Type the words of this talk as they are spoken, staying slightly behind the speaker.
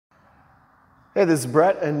Hey, this is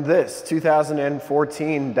Brett, and this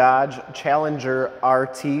 2014 Dodge Challenger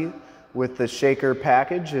RT with the shaker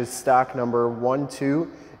package is stock number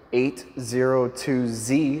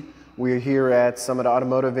 12802Z. We're here at Summit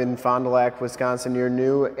Automotive in Fond du Lac, Wisconsin, your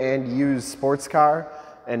new and used sports car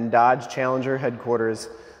and Dodge Challenger headquarters.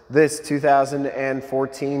 This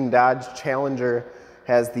 2014 Dodge Challenger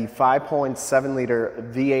has the 5.7 liter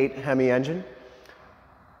V8 Hemi engine.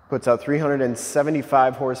 Puts out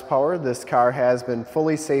 375 horsepower. This car has been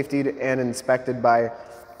fully safetied and inspected by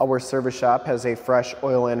our service shop, has a fresh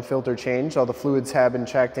oil and filter change. All the fluids have been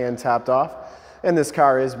checked and topped off, and this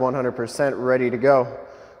car is 100% ready to go.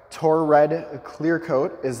 Torred clear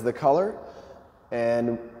coat is the color,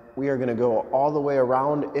 and we are gonna go all the way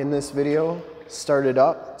around in this video, start it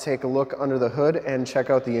up, take a look under the hood, and check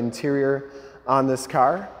out the interior on this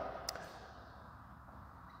car.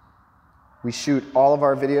 We shoot all of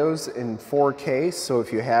our videos in 4K, so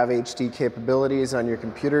if you have HD capabilities on your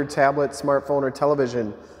computer, tablet, smartphone, or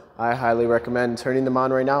television, I highly recommend turning them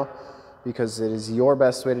on right now because it is your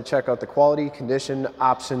best way to check out the quality, condition,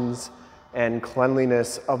 options, and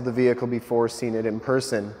cleanliness of the vehicle before seeing it in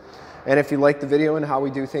person. And if you like the video and how we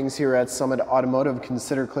do things here at Summit Automotive,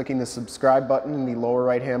 consider clicking the subscribe button in the lower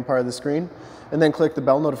right-hand part of the screen, and then click the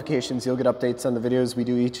bell notifications. You'll get updates on the videos we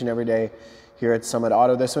do each and every day here at Summit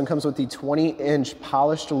Auto. This one comes with the 20-inch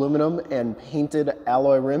polished aluminum and painted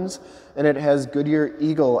alloy rims, and it has Goodyear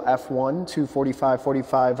Eagle F1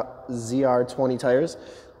 245/45 ZR20 tires.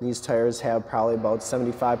 These tires have probably about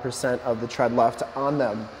 75% of the tread left on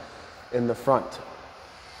them in the front.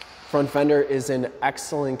 Front fender is in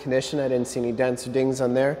excellent condition. I didn't see any dents or dings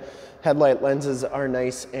on there. Headlight lenses are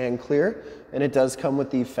nice and clear, and it does come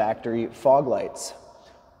with the factory fog lights.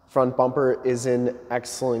 Front bumper is in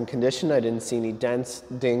excellent condition. I didn't see any dents,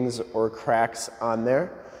 dings, or cracks on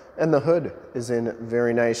there. And the hood is in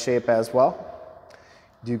very nice shape as well.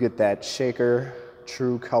 You do get that shaker,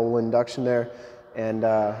 true Cowl induction there. And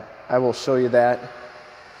I will show you that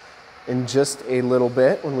in just a little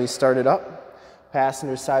bit when we start it up.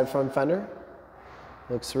 Passenger side front fender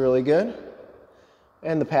looks really good.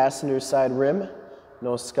 And the passenger side rim,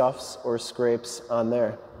 no scuffs or scrapes on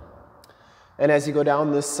there. And as you go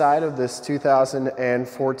down this side of this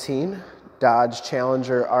 2014 Dodge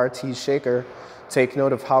Challenger RT shaker, take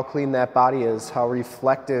note of how clean that body is, how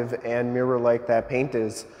reflective and mirror-like that paint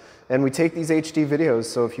is. And we take these HD videos,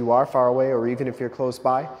 so if you are far away or even if you're close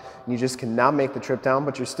by, and you just cannot make the trip down,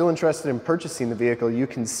 but you're still interested in purchasing the vehicle, you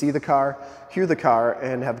can see the car, hear the car,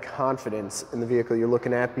 and have confidence in the vehicle you're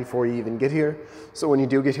looking at before you even get here. So when you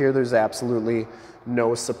do get here, there's absolutely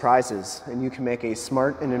no surprises, and you can make a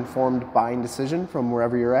smart and informed buying decision from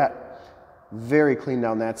wherever you're at. Very clean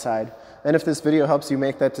down that side. And if this video helps you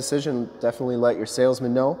make that decision, definitely let your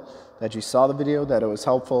salesman know that you saw the video, that it was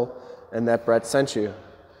helpful, and that Brett sent you.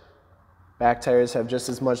 Back tires have just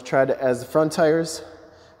as much tread as the front tires,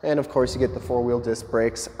 and of course you get the four-wheel disc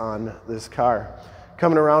brakes on this car.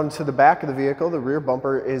 Coming around to the back of the vehicle, the rear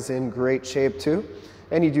bumper is in great shape too,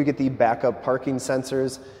 and you do get the backup parking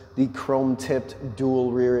sensors, the chrome-tipped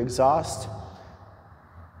dual rear exhaust.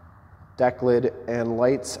 Decklid and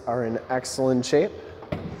lights are in excellent shape.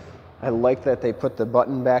 I like that they put the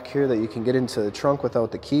button back here that you can get into the trunk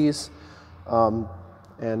without the keys.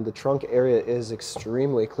 And the trunk area is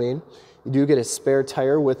extremely clean. You do get a spare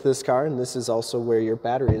tire with this car, and this is also where your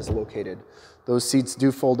battery is located. Those seats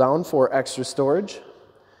do fold down for extra storage.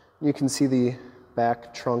 You can see the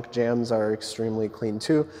back trunk jams are extremely clean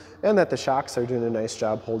too, and that the shocks are doing a nice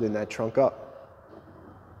job holding that trunk up.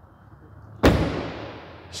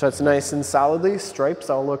 Shuts nice and solidly.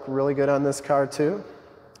 Stripes all look really good on this car too.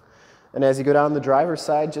 And as you go down the driver's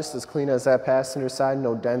side, just as clean as that passenger side,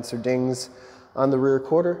 no dents or dings on the rear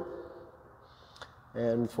quarter.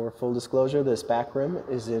 And for full disclosure, this back rim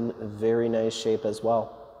is in very nice shape as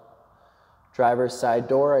well. Driver's side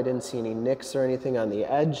door, I didn't see any nicks or anything on the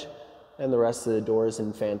edge, and the rest of the door is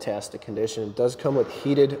in fantastic condition. It does come with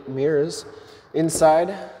heated mirrors.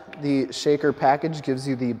 Inside, the shaker package gives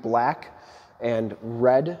you the black and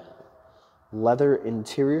red leather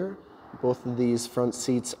interior. Both of these front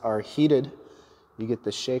seats are heated. You get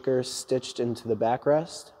the shaker stitched into the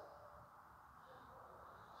backrest.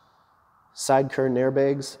 Side curtain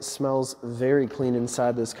airbags, smells very clean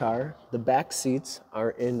inside this car. The back seats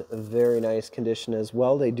are in very nice condition as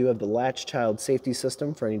well. They do have the Latch child safety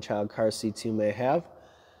system for any child car seats you may have.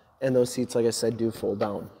 And those seats, like I said, do fold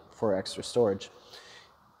down for extra storage.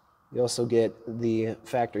 You also get the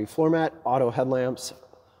factory floor mat, auto headlamps,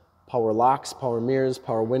 power locks, power mirrors,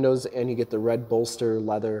 power windows, and you get the red bolster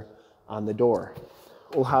leather on the door.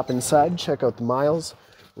 We'll hop inside, check out the miles,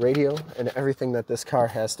 radio, and everything that this car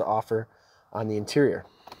has to offer on the interior.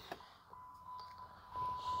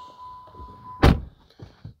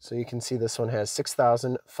 So you can see this one has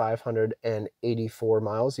 6,584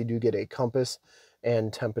 miles. You do get a compass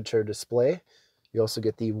and temperature display. You also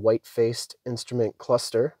get the white-faced instrument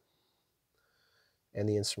cluster. And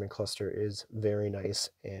the instrument cluster is very nice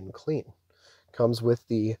and clean. Comes with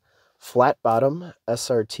the flat bottom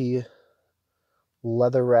SRT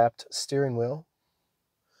leather-wrapped steering wheel.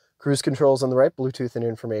 Cruise controls on the right, Bluetooth and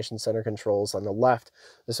information center controls on the left.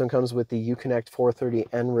 This one comes with the Uconnect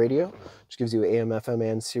 430N radio, which gives you AM, FM,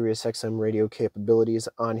 and Sirius XM radio capabilities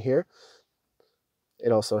on here.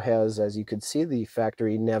 It also has, as you can see, the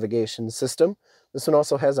factory navigation system. This one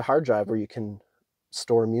also has a hard drive where you can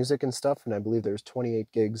store music and stuff, and I believe there's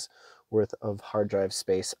 28 gigs worth of hard drive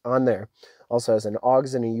space on there. Also has an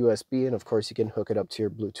AUX and a USB, and of course you can hook it up to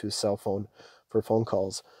your Bluetooth cell phone for phone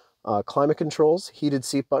calls. Climate controls, heated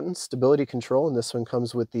seat buttons, stability control, and this one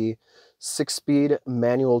comes with the 6-speed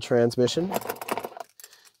manual transmission.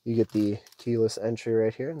 You get the keyless entry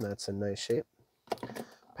right here, and that's in nice shape.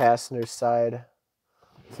 Passenger side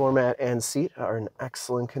floor mat and seat are in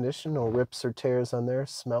excellent condition. No rips or tears on there.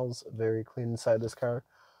 Smells very clean inside this car.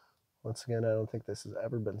 Once again, I don't think this has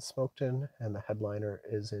ever been smoked in, and the headliner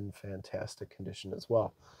is in fantastic condition as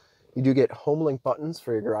well. You do get Homelink buttons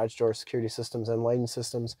for your garage door security systems and lighting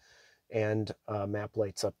systems, and map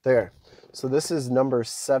lights up there. So this is number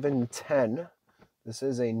 710. This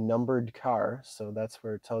is a numbered car, so that's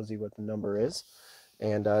where it tells you what the number is.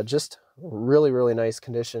 And just really, really nice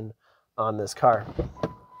condition on this car.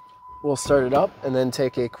 We'll start it up and then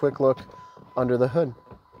take a quick look under the hood.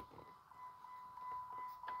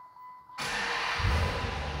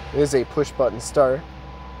 It is a push button start.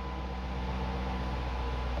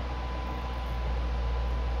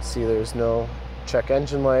 See, there's no check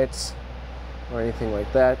engine lights or anything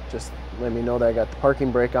like that. Just let me know that I got the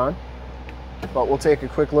parking brake on. But we'll take a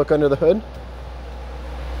quick look under the hood.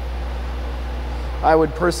 I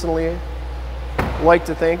would personally like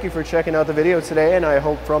to thank you for checking out the video today, and I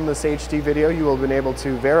hope from this HD video you will have been able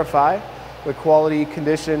to verify the quality,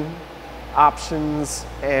 condition, options,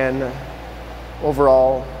 and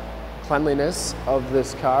overall cleanliness of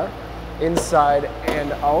this car, inside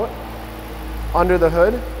and out. Under the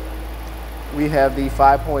hood, we have the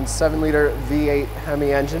 5.7 liter V8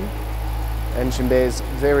 Hemi engine. Engine bay is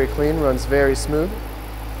very clean, runs very smooth.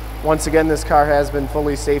 Once again, this car has been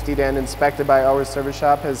fully safetied and inspected by our service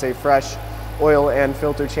shop, has a fresh oil and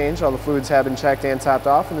filter change. All the fluids have been checked and topped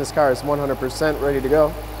off, and this car is 100% ready to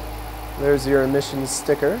go. There's your emissions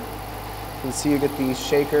sticker. You can see you get the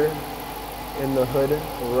shaker in the hood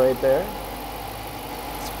right there.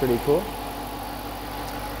 It's pretty cool.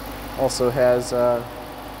 Also has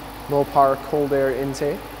low power cold air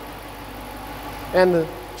intake. And the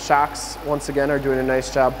shocks, once again, are doing a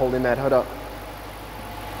nice job holding that hood up.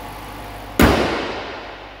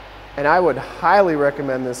 And I would highly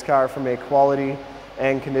recommend this car from a quality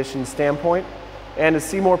and condition standpoint. And to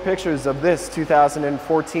see more pictures of this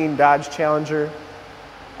 2014 Dodge Challenger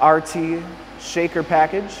RT Shaker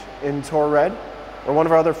package in Torred, or one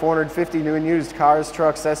of our other 450 new and used cars,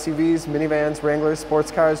 trucks, SUVs, minivans, Wranglers,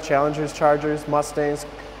 sports cars, Challengers, Chargers, Mustangs,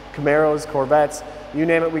 Camaros, Corvettes, you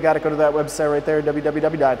name it, we got to go to that website right there,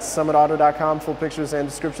 www.summitauto.com. Full pictures and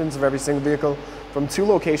descriptions of every single vehicle from 2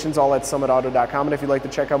 locations, all at summitauto.com. And if you'd like to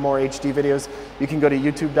check out more HD videos, you can go to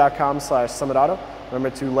youtube.com/summitauto. Remember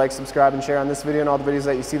to like, subscribe, and share on this video and all the videos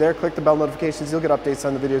that you see there. Click the bell notifications. You'll get updates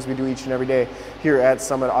on the videos we do each and every day here at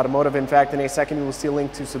Summit Automotive. In fact, in a second, you will see a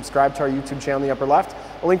link to subscribe to our YouTube channel in the upper left,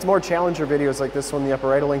 a link to more Challenger videos like this one in the upper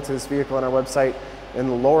right, a link to this vehicle on our website in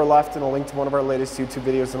the lower left, and a link to one of our latest YouTube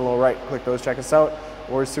videos in the lower right. Click those, check us out.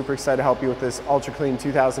 We're super excited to help you with this ultra clean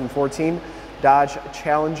 2014 Dodge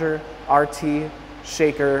Challenger RT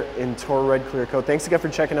Shaker in Torred clear coat. Thanks again for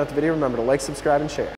checking out the video. Remember to like, subscribe, and share.